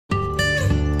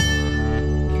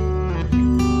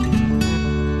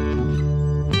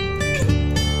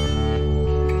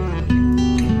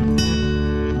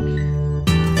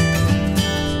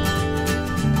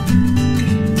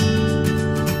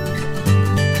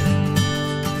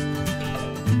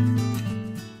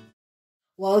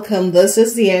Welcome. This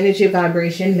is the energy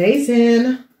vibration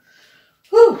lesson.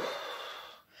 Whew.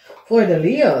 For the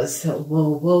Leos.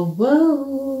 Whoa, whoa,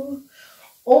 whoa.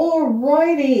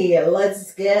 Alrighty,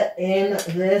 let's get in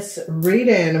this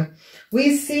reading.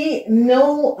 We see a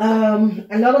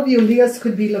lot of you Leos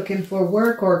could be looking for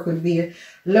work or could be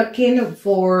looking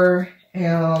for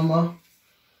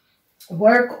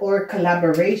work or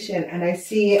collaboration, and I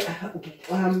see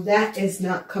that is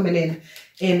not coming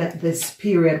in this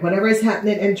period. Whatever is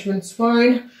happening and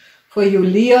transpiring for you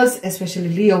Leos, especially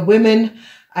Leo women,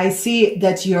 I see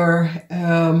that you're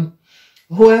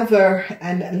whoever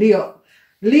and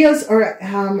Leos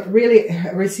are really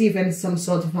receiving some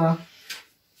sort of a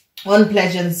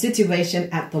unpleasant situation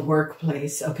at the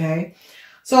workplace. Okay,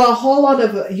 so a whole lot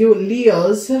of you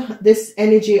Leos, this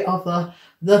energy of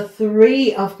the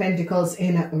Three of Pentacles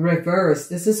in reverse.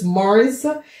 This is Mars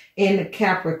in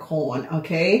Capricorn.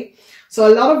 Okay, so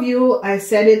a lot of you, I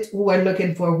said it, who are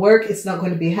looking for work, it's not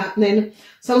going to be happening.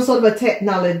 Some sort of a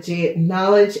technology,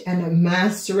 knowledge and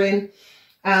mastering.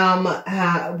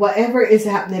 Whatever is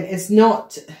happening is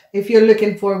not, if you're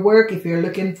looking for work, if you're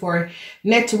looking for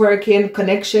networking,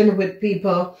 connection with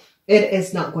people, it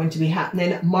is not going to be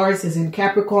happening. Mars is in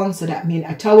Capricorn, so that means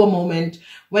a tower moment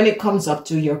when it comes up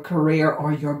to your career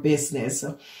or your business.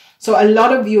 So a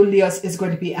lot of you Leos is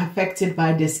going to be affected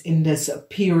by this in this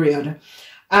period.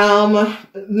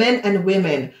 Men and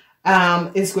women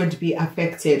is going to be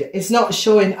affected. It's not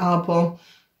showing up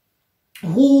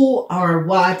who or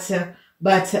what,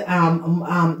 but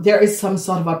there is some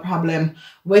sort of a problem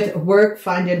with work,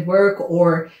 finding work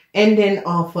or ending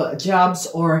of jobs,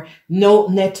 or no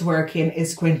networking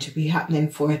is going to be happening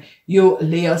for you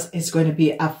Leos. It's going to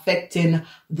be affecting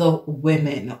the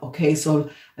women. Okay, so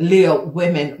Leo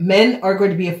women, men are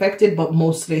going to be affected, but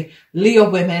mostly Leo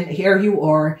women. Here you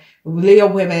are, Leo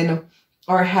women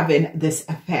are having this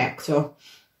effect.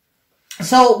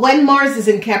 So when Mars is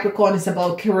in Capricorn, it's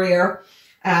about career.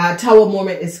 Tower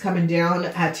moment is coming down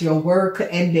at your work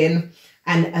ending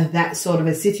and that sort of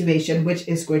a situation, which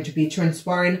is going to be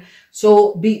transpiring.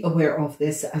 So be aware of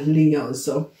this, Leo.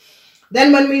 So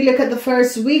then when we look at the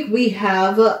first week, we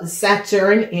have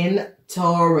Saturn in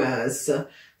Taurus.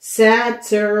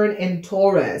 Saturn in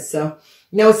Taurus.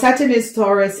 Now, Saturn is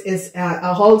Taurus is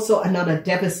also another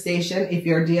devastation if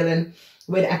you're dealing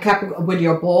with with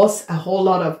your boss. A whole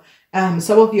lot of,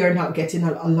 some of you are not getting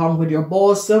along with your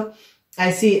boss.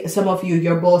 I see some of you,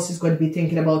 your boss is going to be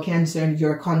thinking about canceling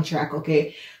your contract.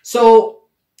 Okay, so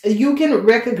you can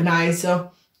recognize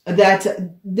that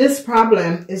this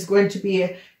problem is going to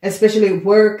be, especially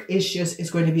work issues, is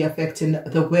going to be affecting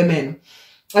the women.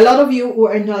 A lot of you who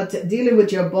are not dealing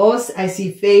with your boss, I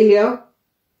see failure,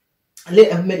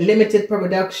 limited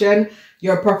production.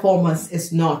 Your performance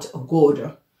is not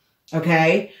good.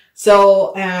 Okay,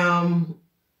 so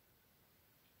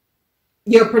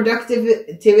your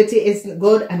productivity isn't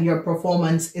good and your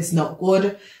performance is not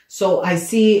good. So I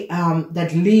see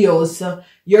that Leos,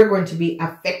 you're going to be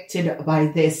affected by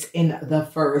this in the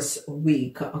first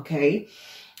week. Okay,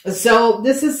 so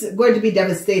this is going to be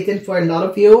devastating for a lot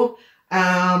of you.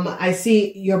 I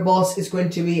see your boss is going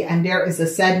to be, and there is a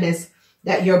sadness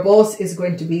that your boss is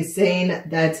going to be saying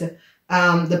that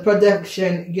the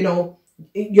production, you know,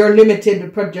 you're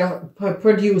limited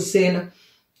producing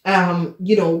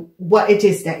you know, what it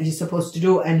is that you're supposed to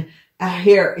do, and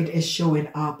here it is showing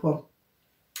up.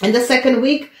 In the second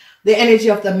week, the energy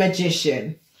of the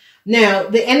Magician. Now,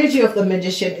 the energy of the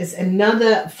Magician is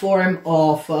another form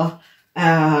of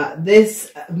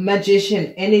this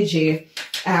Magician energy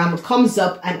comes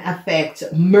up and affects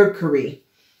Mercury.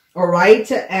 All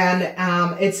right, and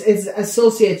it's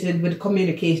associated with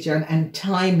communication and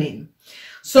timing.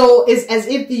 So it's as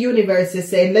if the universe is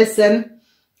saying, listen,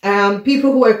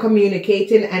 people who are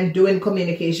communicating and doing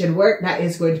communication work, that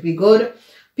is going to be good.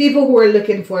 People who are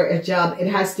looking for a job, it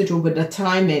has to do with the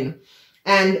timing.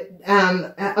 And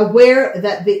aware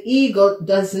that the ego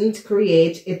doesn't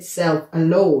create itself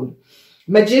alone.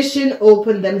 Magician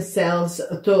open themselves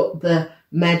to the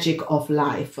magic of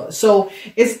life. So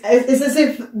it's as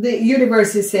if the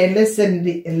universe is saying, listen,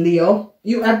 Leo,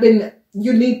 you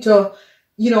need to,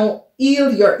 you know,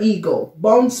 heal your ego,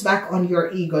 bounce back on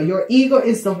your ego. Your ego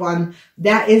is the one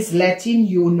that is letting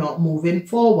you not moving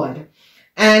forward.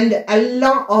 And a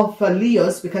lot of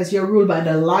Leos, because you're ruled by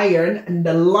the lion, and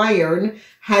the lion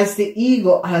has the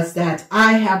ego as that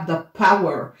I have the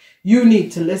power. You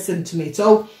need to listen to me.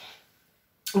 So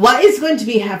what is going to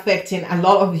be affecting a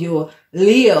lot of you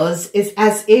Leos is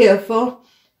as if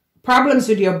problems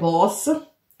with your boss.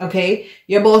 Okay,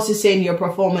 your boss is saying your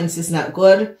performance is not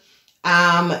good.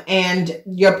 And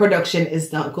your production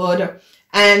is not good.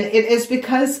 And it is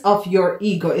because of your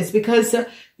ego. It's because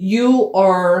you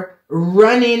are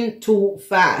running too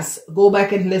fast. Go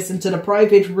back and listen to the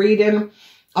private reading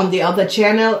on the other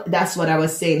channel. That's what I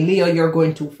was saying. Leo, you're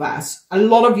going too fast. A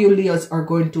lot of you Leos are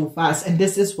going too fast. And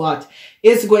this is what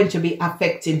is going to be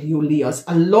affecting you Leos.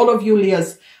 A lot of you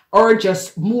Leos are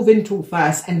just moving too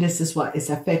fast. And this is what is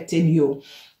affecting you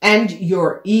and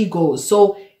your ego.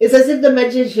 So it's as if the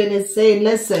magician is saying,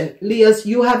 listen, Leos,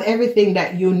 you have everything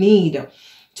that you need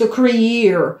to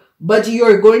create, but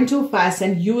you're going too fast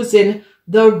and using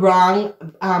the wrong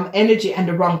energy and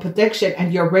the wrong protection,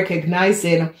 and you're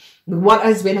recognizing what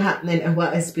has been happening and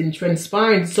what has been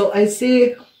transpiring. So I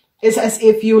see it's as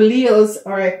if you Leos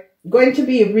are going to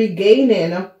be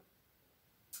regaining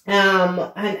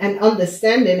and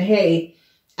understanding, hey,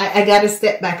 I got to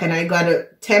step back and I got to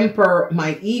temper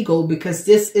my ego, because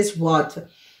this is what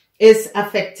is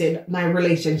affecting my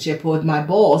relationship with my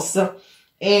boss.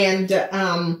 And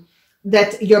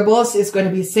that your boss is going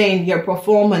to be saying your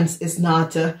performance is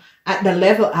not at the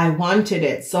level I wanted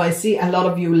it. So I see a lot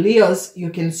of you Leos, you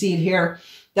can see it here,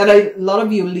 that a lot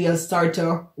of you Leos start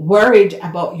to worried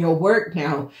about your work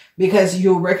now, because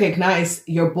you recognize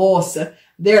your boss.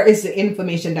 There is the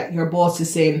information that your boss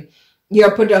is saying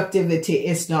your productivity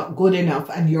is not good enough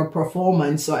and your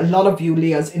performance. So a lot of you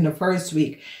Leos in the first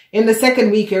week. In the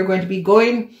second week, you're going to be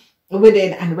going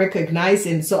within and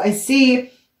recognizing. So I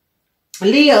see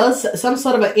Leos, some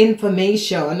sort of an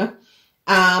information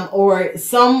or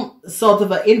some sort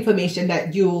of an information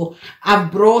that you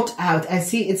have brought out. I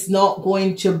see it's not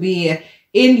going to be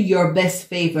in your best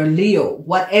favor, Leo.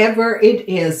 Whatever it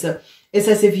is, it's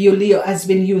as if you, Leo, has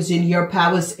been using your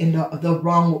powers in the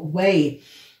wrong way.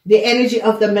 The energy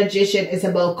of the magician is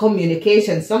about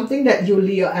communication. Something that you,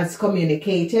 Leo, has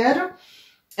communicated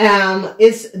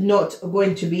is not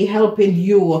going to be helping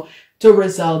you to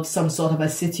resolve some sort of a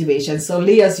situation. So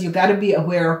Leos, you got to be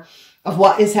aware of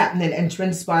what is happening and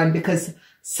transpiring, because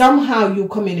somehow you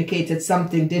communicated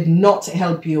something did not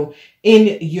help you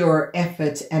in your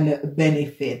effort and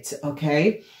benefit.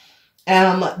 Okay.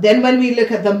 Then when we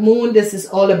look at the moon, this is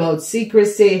all about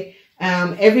secrecy.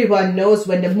 Everyone knows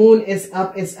when the moon is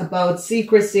up, it's about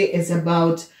secrecy. It's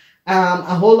about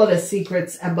a whole lot of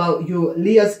secrets about you.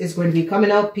 Leos is going to be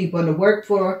coming out. People in the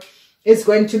workforce is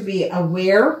going to be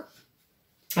aware.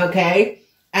 Okay.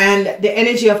 And the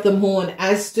energy of the moon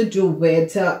has to do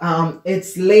with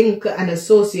its link and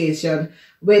association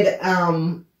with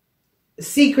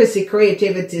secrecy,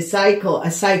 creativity, cycle. A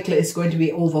cycle is going to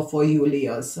be over for you,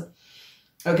 Leos.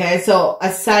 Okay, so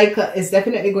a cycle is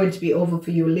definitely going to be over for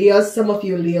you, Leos. Some of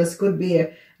you Leos could be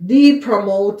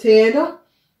depromoted,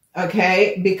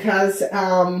 okay, because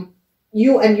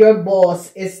you and your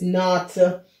boss is not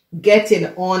getting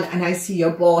on, and I see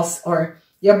your boss, or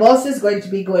your boss is going to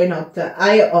be going up to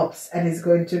higher ups and is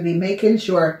going to be making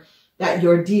sure that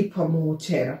you're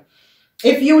depromoted.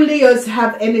 If you Leos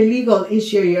have any legal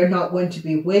issue, you're not going to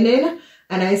be winning.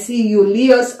 And I see you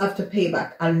Leos have to pay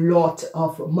back a lot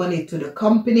of money to the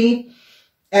company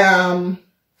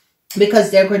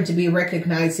because they're going to be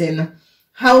recognizing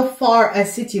how far a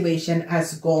situation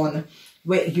has gone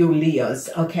with you Leos,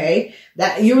 okay?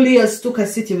 That you Leos took a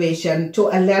situation to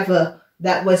a level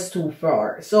that was too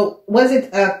far. So was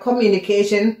it a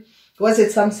communication? Was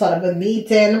it some sort of a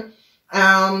meeting?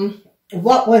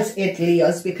 What was it,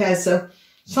 Leos? Because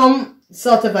some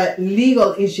sort of a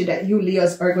legal issue that you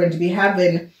Leos are going to be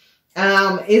having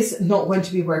is not going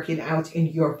to be working out in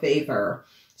your favor.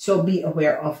 So be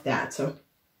aware of that.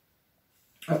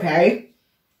 Okay?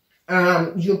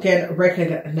 You can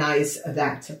recognize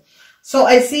that. So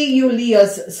I see you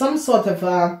Leos, some sort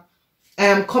of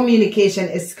communication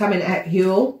is coming at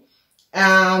you.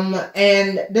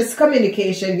 And this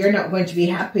communication, you're not going to be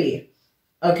happy.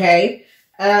 Okay?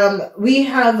 We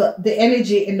have the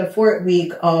energy in the fourth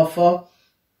week of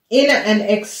inner and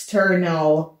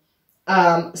external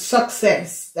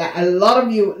success, that a lot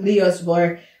of you Leos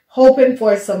were hoping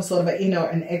for some sort of an inner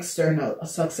and external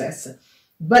success.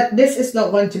 But this is not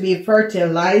going to be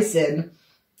fertilizing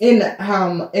in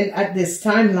at this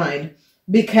timeline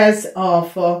because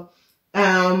of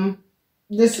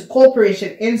this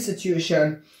corporation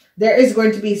institution. There is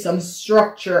going to be some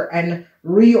structure and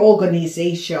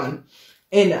reorganization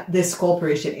in this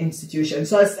corporation institution.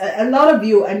 So it's a lot of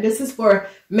you, and this is for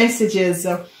messages,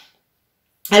 a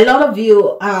lot of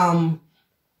you at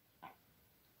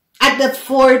the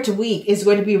fourth week is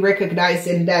going to be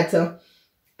recognizing that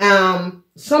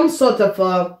some sort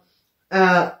of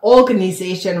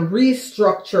organization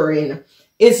restructuring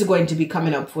is going to be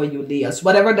coming up for you, Leos.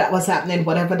 Whatever that was happening,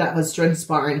 whatever that was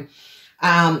transpiring,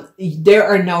 they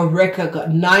are now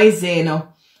recognizing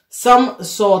some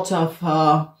sort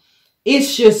of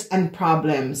issues and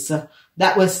problems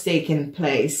that was taking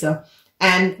place.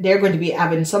 And they're going to be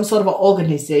having some sort of an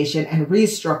organization and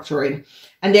restructuring.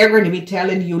 And they're going to be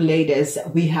telling you ladies,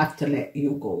 we have to let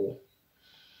you go.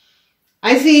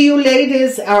 I see you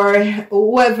ladies, or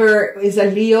whoever is a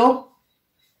Leo,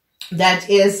 that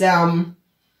is,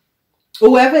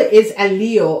 whoever is a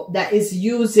Leo that is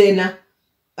using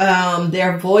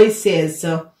their voices.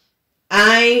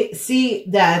 I see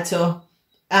that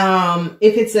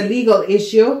if it's a legal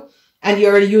issue and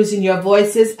you're using your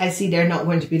voices, I see they're not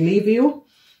going to believe you.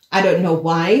 I don't know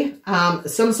why.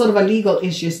 Some sort of a legal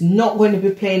issue is not going to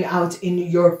be playing out in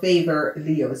your favor,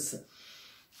 Leos.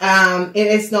 It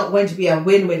is not going to be a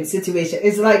win-win situation.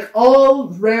 It's like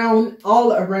all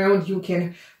around you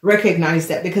can recognize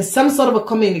that, because some sort of a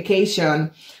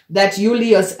communication that you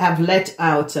Leos have let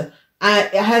out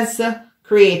has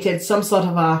created some sort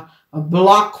of a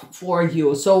block for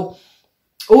you. So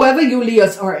whoever you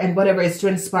Leos are and whatever is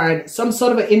transpired, some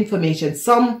sort of information,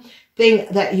 something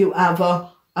that you have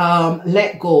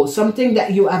let go, something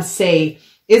that you have say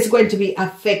is going to be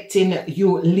affecting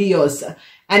you Leos.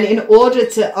 And in order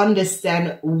to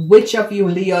understand which of you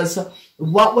Leos,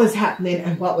 what was happening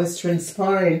and what was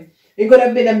transpiring, it could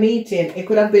have been a meeting. It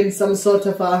could have been some sort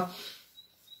of a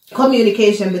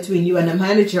communication between you and a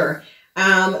manager.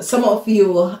 Some of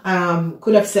you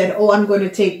could have said, oh, I'm going to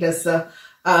take this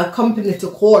company to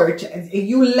court.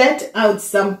 You let out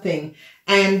something,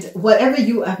 and whatever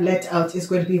you have let out is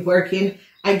going to be working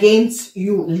against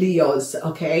you Leos,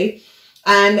 okay?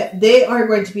 And they are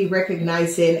going to be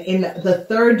recognizing in the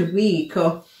third week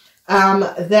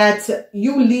that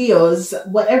you Leos,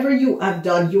 whatever you have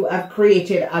done, you have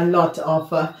created a lot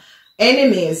of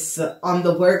enemies on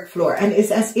the work floor. And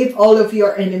it's as if all of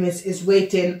your enemies is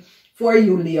waiting for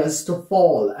you Leos to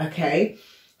fall, okay?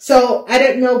 So I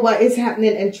don't know what is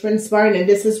happening and transpiring. And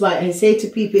this is why I say to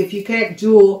people, if you can't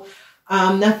do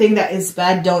nothing that is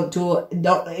bad,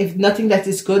 if nothing that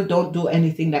is good, don't do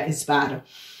anything that is bad.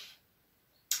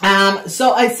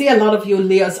 So I see a lot of you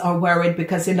Leos are worried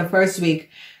because in the first week,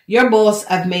 your boss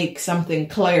have made something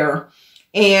clear.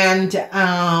 And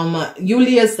you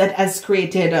Leos that has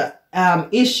created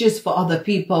issues for other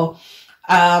people,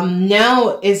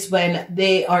 now is when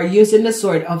they are using the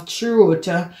sword of truth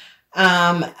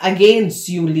against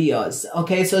you Leos.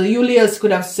 Okay, so you Leos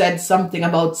could have said something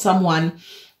about someone,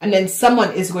 and then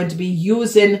someone is going to be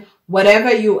using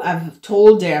whatever you have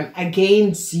told them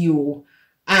against you.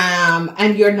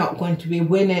 And you're not going to be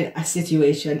winning a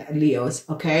situation, Leos,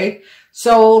 okay?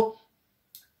 So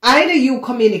either you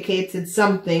communicated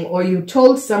something or you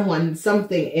told someone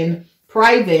something in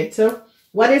private.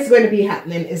 What is going to be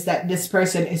happening is that this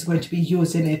person is going to be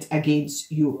using it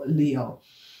against you, Leo.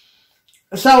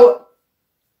 So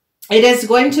it is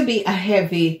going to be a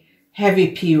heavy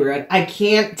period. I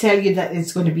can't tell you that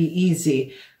it's going to be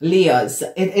easy, Leos.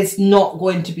 It's not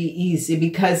going to be easy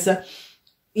because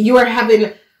you are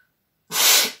having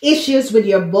issues with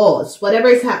your boss. Whatever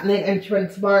is happening and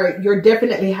transpire, you're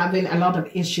definitely having a lot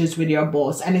of issues with your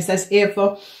boss. And it's as if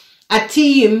a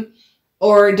team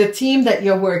or the team that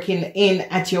you're working in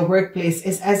at your workplace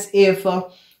is as if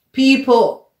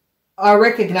people are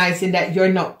recognizing that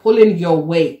you're not pulling your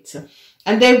weight.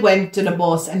 And they went to the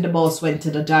boss and the boss went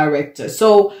to the director.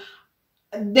 So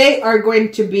they are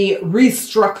going to be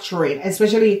restructuring,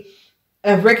 especially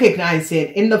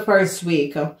recognizing in the first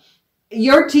week.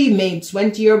 Your teammates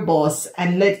went to your boss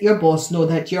and let your boss know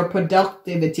that your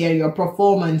productivity and your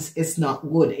performance is not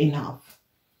good enough.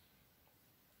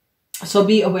 So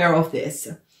be aware of this.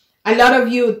 A lot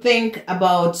of you think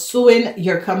about suing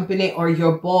your company or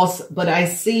your boss, but I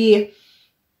see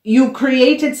you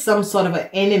created some sort of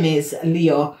enemies,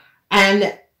 Leo,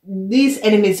 and these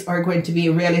enemies are going to be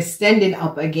really standing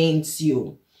up against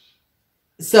you.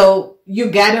 So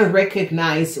you gotta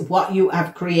recognize what you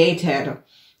have created.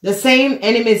 The same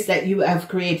enemies that you have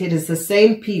created is the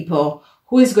same people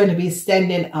who is going to be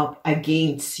standing up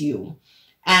against you.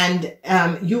 And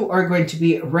you are going to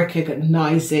be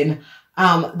recognizing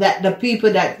that the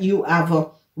people that you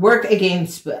have worked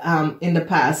against in the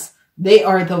past, they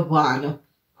are the one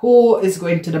who is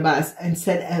going to the boss and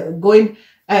said, going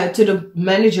to the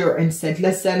manager and said,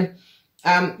 listen,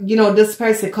 you know, this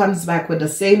person comes back with the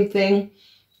same thing.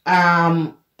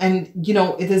 And, you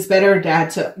know, it is better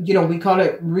that, you know, we call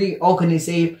it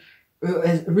reorganizing,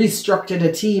 restructure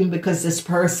the team because this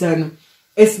person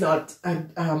is not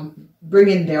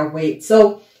bringing their weight.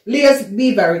 So, Leos,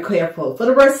 be very careful. For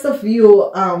the rest of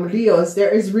you, Leos,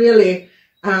 there is really,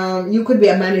 you could be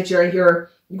a manager. You're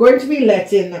going to be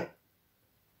letting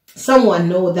someone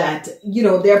know that, you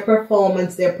know, their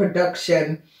performance, their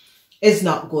production is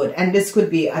not good. And this could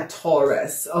be a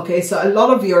Taurus. Okay, so a lot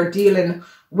of you are dealing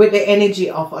with the energy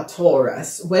of a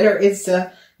Taurus, whether it's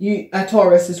a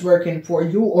Taurus is working for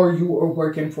you or you are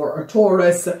working for a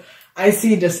Taurus. I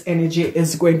see this energy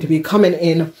is going to be coming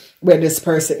in where this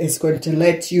person is going to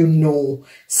let you know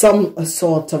some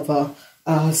sort of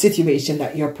a situation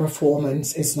that your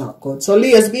performance is not good. So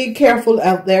Leos, be careful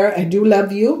out there. I do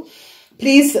love you.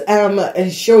 Please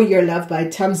show your love by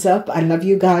thumbs up. I love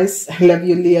you guys. I love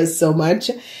you, Leos, so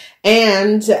much.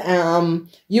 And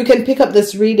you can pick up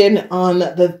this reading on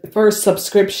the first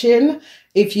subscription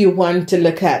if you want to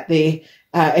look at the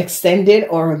extended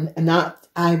or not.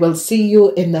 I will see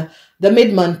you in the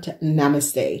mid-month.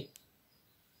 Namaste.